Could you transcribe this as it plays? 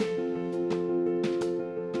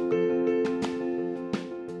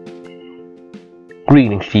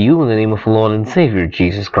Greetings to you in the name of the Lord and Savior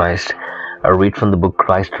Jesus Christ. I read from the book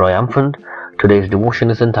Christ Triumphant. Today's devotion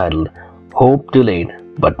is entitled, Hope Delayed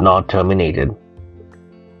but Not Terminated.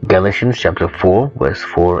 Galatians chapter 4 verse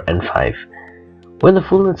 4 and 5. When the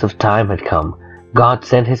fullness of time had come, God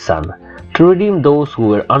sent His Son to redeem those who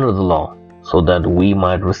were under the law, so that we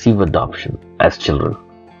might receive adoption as children.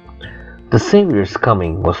 The Savior's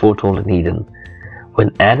coming was foretold in Eden.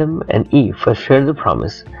 When Adam and Eve first heard the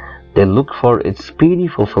promise, they looked for its speedy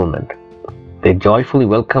fulfillment. They joyfully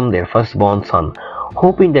welcomed their firstborn son,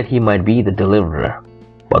 hoping that he might be the deliverer.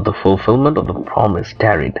 But the fulfillment of the promise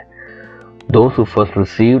tarried. Those who first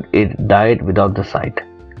received it died without the sight.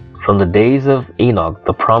 From the days of Enoch,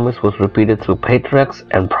 the promise was repeated through patriarchs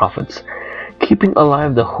and prophets, keeping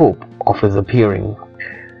alive the hope of his appearing.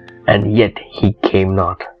 And yet he came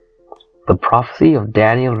not. The prophecy of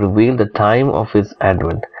Daniel revealed the time of his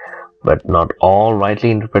advent, but not all rightly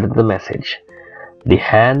interpreted the message. The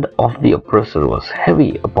hand of the oppressor was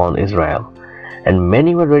heavy upon Israel, and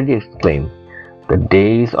many were ready to exclaim, "The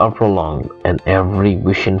days are prolonged, and every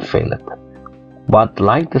vision faileth." But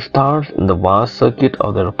like the stars in the vast circuit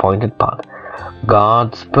of their appointed path,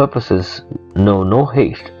 God's purposes know no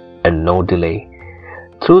haste and no delay.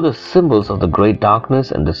 Through the symbols of the great darkness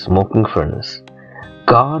and the smoking furnace,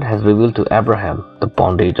 God has revealed to Abraham the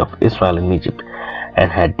bondage of Israel in Egypt, and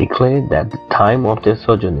had declared that the time of their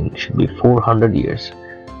sojourning should be 400 years.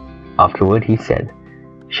 Afterward he said,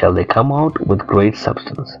 "Shall they come out with great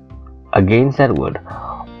substance?" Against that word,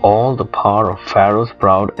 all the power of Pharaoh's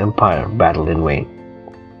proud empire battled in vain.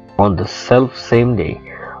 On the self-same day,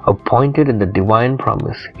 appointed in the divine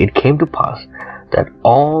promise, it came to pass that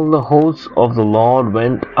all the hosts of the Lord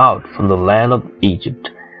went out from the land of Egypt.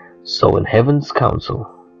 So in heaven's council,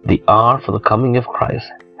 the hour for the coming of Christ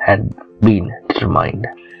had been determined.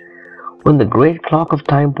 When the great clock of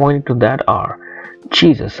time pointed to that hour,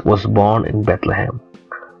 Jesus was born in Bethlehem.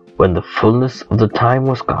 When the fullness of the time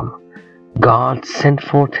was come, God sent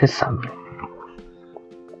forth His Son.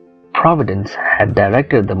 Providence had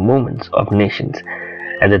directed the movements of nations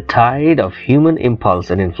and the tide of human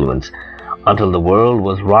impulse and influence until the world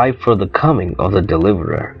was ripe for the coming of the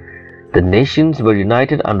Deliverer. The nations were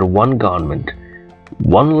united under one government.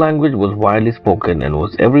 One language was widely spoken and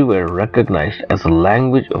was everywhere recognized as a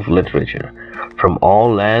language of literature. From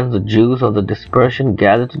all lands, the Jews of the dispersion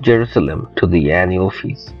gathered to Jerusalem to the annual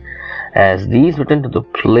feast. As these returned to the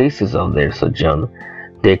places of their sojourn,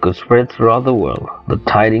 they could spread throughout the world the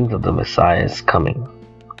tidings of the Messiah's coming.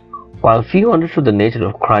 While few understood the nature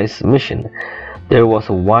of Christ's mission, there was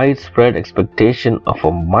a widespread expectation of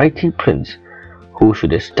a mighty prince who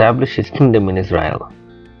should establish his kingdom in Israel,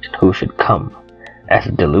 and who should come as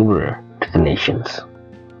a deliverer to the nations.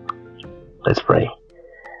 Let's pray.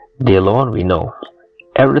 Dear Lord, we know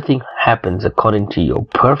everything happens according to your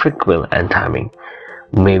perfect will and timing.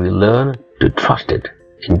 May we learn to trust it.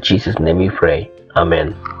 In Jesus' name we pray.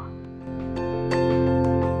 Amen.